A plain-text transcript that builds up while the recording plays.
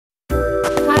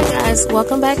guys,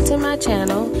 welcome back to my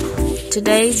channel.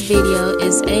 Today's video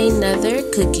is another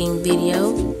cooking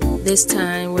video. This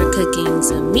time we're cooking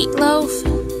some meatloaf.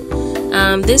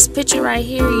 This picture right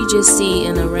here you just see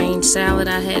an arranged salad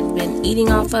I had been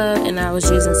eating off of, and I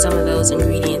was using some of those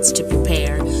ingredients to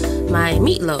prepare my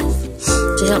meatloaf,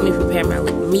 to help me prepare my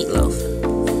meatloaf.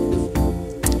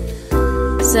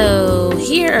 So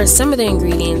here are some of the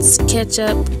ingredients: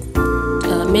 ketchup,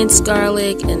 minced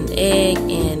garlic, an egg,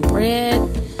 and bread.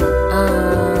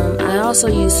 I also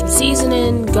used some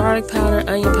seasoning, garlic powder,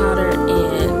 onion powder,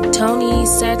 and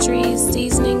Chachere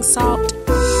seasoning salt.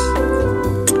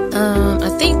 I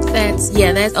think that's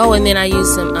oh, and then I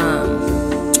used some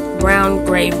brown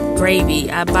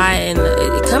gravy. I buy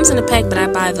it comes in a pack, but I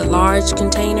buy the large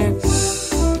container.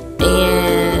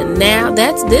 And now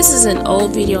this is an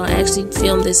old video. I actually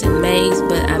filmed this in May,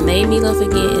 but I made meatloaf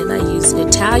again, and I used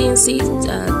Italian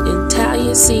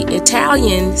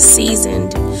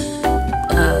seasoned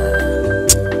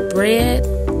bread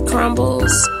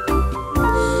crumbles,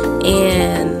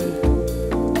 and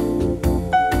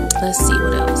let's see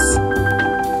what else.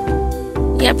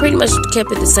 Yeah, I pretty much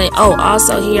kept it the same. Oh,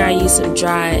 also here I used some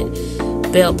dried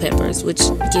bell peppers, which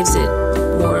gives it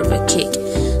more of a kick.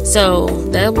 So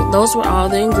those were all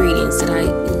the ingredients that I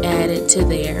added to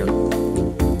there,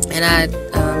 and I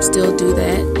still do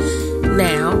that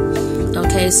now.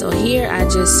 Okay, so here I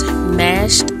just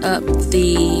mashed up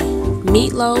the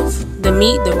meatloaf, the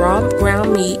raw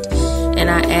ground meat, and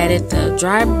I added the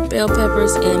dry bell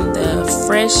peppers and the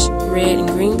fresh red and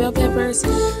green bell peppers.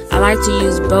 I like to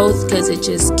use both because it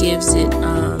just gives it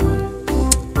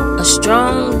a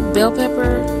strong bell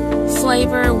pepper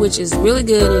flavor, which is really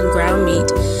good in ground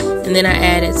meat. And then I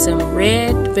added some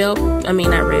red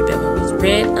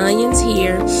onions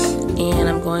here, and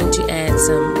I'm going to add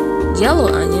some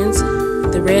yellow onions.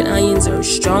 The red onions are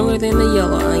stronger than the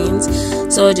yellow onions,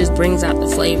 so it just brings out the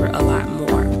flavor a lot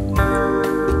more.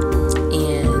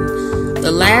 And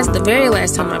the very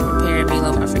last time I prepared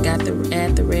meatloaf, I forgot to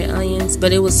add the red onions,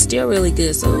 but it was still really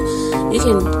good, so you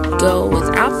can go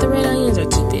without the red onions or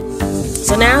keep it.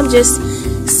 So now I'm just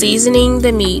seasoning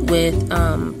the meat with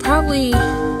probably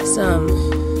some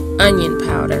onion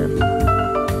powder,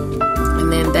 and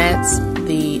then that's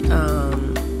the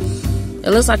it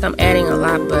looks like I'm adding a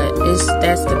lot, but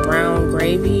that's the brown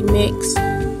gravy mix.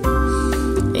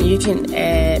 And you can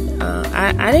add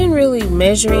I didn't really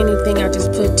measure anything, I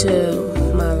just put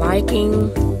to my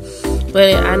liking,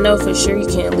 but I know for sure you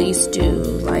can at least do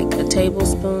like a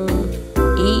tablespoon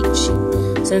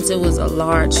each, since it was a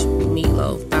large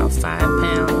meatloaf, about 5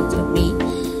 pounds of meat.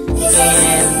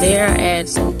 And there I add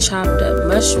some chopped up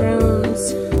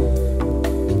mushrooms.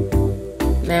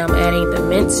 Now I'm adding the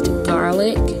minced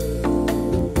garlic.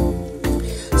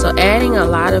 So adding a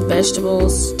lot of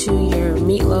vegetables to your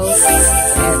meatloaf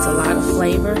adds a lot of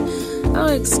flavor. Oh,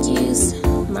 excuse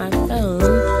my phone.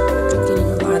 I'm getting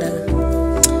a lot of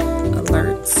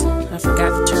alerts. I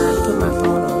forgot to put my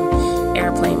phone on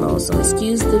airplane mode, so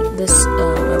excuse this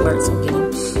alerts I'm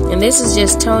getting. And this is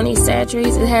just Chachere.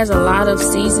 It has a lot of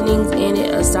seasonings in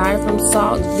it aside from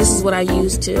salt. This is what I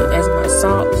use as my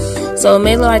salt. So it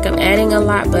may look like I'm adding a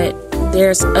lot, but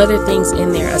there's other things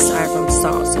in there aside from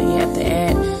salt. So you have to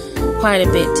add quite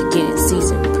a bit to get it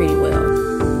seasoned pretty well.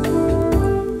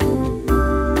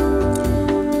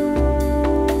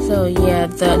 So yeah,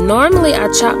 normally I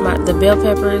chop the bell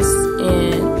peppers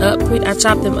I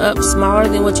chop them up smaller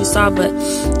than what you saw, but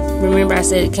remember I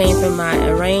said it came from my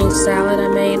arranged salad I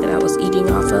made that I was eating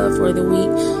off of for the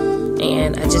week,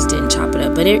 and I just didn't chop it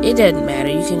up. But it doesn't matter,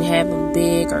 you can have them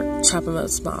big or chop them up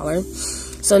smaller.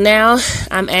 So now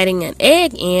I'm adding an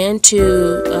egg in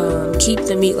to keep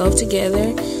the meatloaf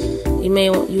together.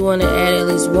 You want to add at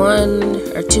least 1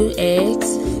 or 2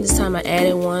 eggs. This time I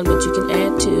added 1, but you can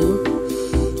add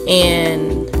 2.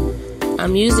 And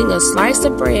I'm using a slice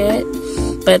of bread.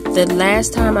 But the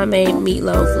last time I made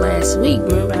meatloaf last week,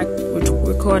 remember I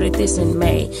recorded this in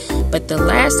May, but the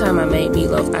last time I made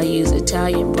meatloaf I used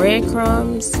Italian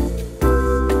breadcrumbs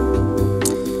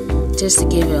just to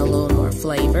give it a little more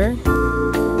flavor.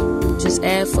 Just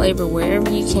add flavor wherever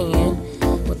you can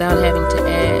without having to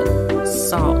add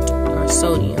salt or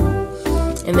sodium.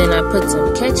 And then I put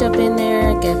some ketchup in there.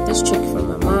 I got this trick from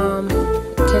my mom.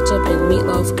 Ketchup and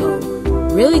meatloaf go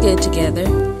really good together.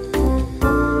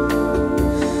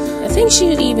 I think she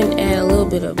would even add a little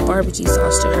bit of barbecue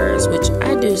sauce to hers, which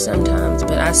I do sometimes,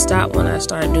 but I stopped when I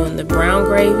started doing the brown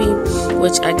gravy,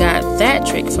 which I got that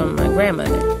trick from my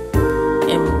grandmother.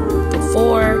 And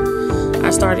before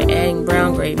I started adding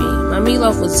brown gravy, my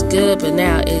meatloaf was good, but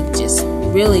now it just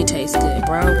really tastes good.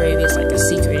 Brown gravy is like a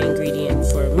secret ingredient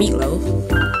for meatloaf.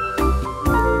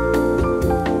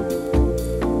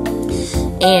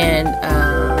 And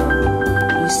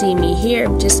you see me here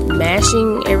just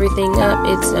mashing everything up.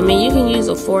 I mean, you can use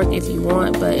a fork if you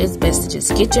want, but it's best to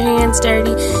just get your hands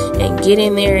dirty and get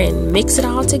in there and mix it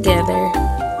all together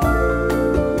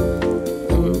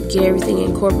and get everything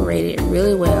incorporated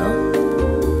really well.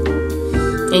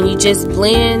 And you just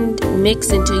blend, mix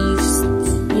until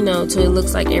till it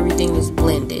looks like everything is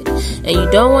blended. And you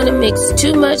don't want to mix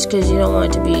too much because you don't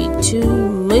want it to be too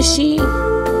mushy.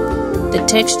 The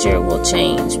texture will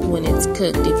change when it's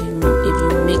cooked if you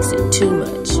mix it too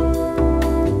much.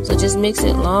 So just mix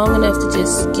it long enough to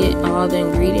just get all the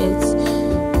ingredients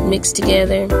mixed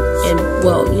together and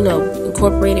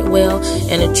incorporate it well.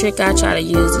 And a trick I try to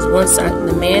use is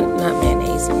not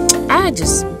mayonnaise. I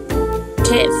just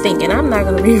can't think, and I'm not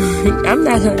gonna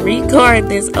record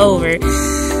this over.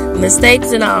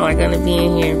 Mistakes and all are gonna be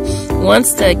in here.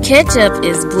 Once the ketchup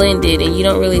is blended and you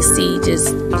don't really see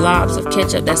just blobs of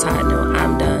ketchup, that's how I know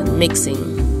I'm done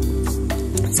mixing.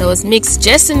 So it's mixed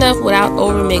just enough without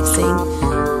over mixing.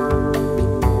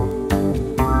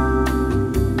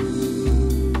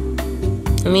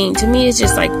 I mean, to me, it's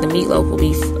just like the meatloaf will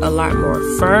be a lot more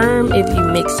firm if you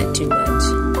mix it too much.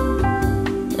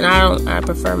 And I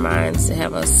prefer mine to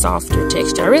have a softer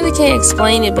texture. I really can't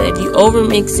explain it, but if you over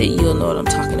mix it, you'll know what I'm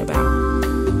talking about.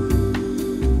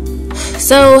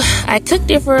 So I cooked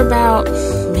it for about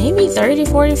maybe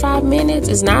 30-45 minutes.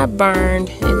 It's not burned.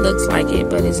 It looks like it,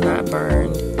 but it's not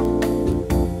burned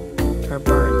or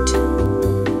burnt.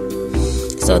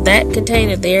 So that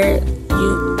container there,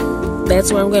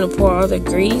 that's where I'm going to pour all the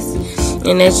grease.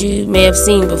 And as you may have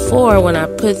seen before, when I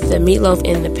put the meatloaf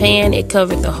in the pan, it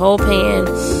covered the whole pan.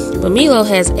 But meatloaf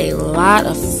has a lot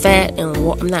of fat and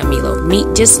meat,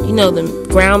 just, the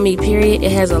ground meat period.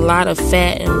 It has a lot of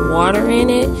fat and water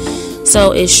in it.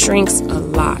 So it shrinks a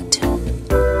lot.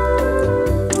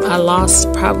 I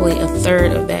lost probably a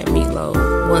third of that meatloaf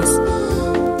once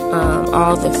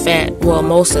all the fat,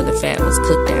 most of the fat was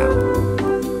cooked out.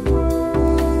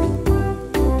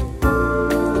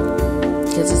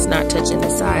 Because it's not touching the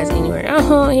sides anywhere.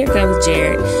 Oh, here comes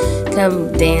Jared.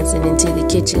 Come dancing into the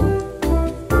kitchen.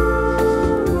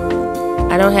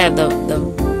 I don't have the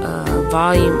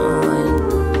volume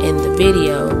on in the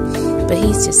video, but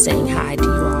he's just saying hi to you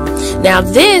all. Now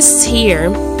this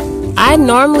here, I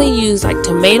normally use like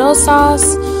tomato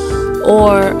sauce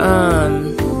or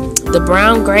the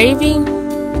brown gravy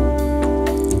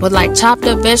with like chopped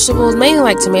up vegetables, mainly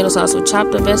like tomato sauce with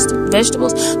chopped up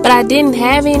vegetables, but I didn't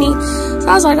have any, so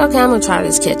I was like, okay, I'm gonna try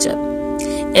this ketchup.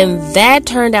 And that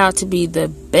turned out to be the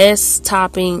best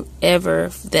topping ever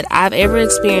that I've ever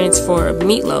experienced for a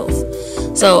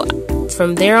meatloaf. So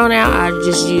from there on out, I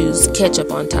just use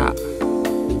ketchup on top.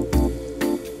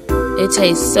 It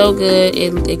tastes so good.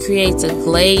 It creates a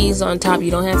glaze on top. You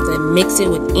don't have to mix it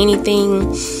with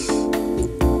anything.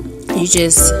 You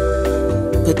just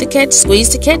squeeze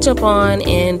the ketchup on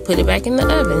and put it back in the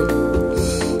oven.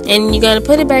 And you're gonna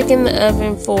put it back in the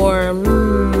oven for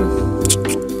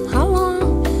how long?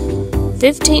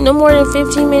 No more than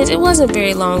 15 minutes. It wasn't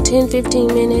very long, 10-15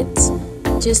 minutes,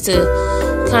 just to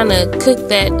kind of cook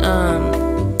that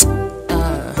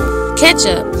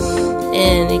ketchup,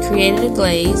 and it created a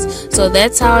glaze. So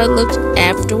that's how it looked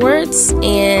afterwards.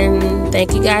 And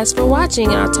thank you guys for watching,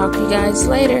 and I'll talk to you guys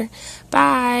later.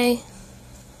 Bye.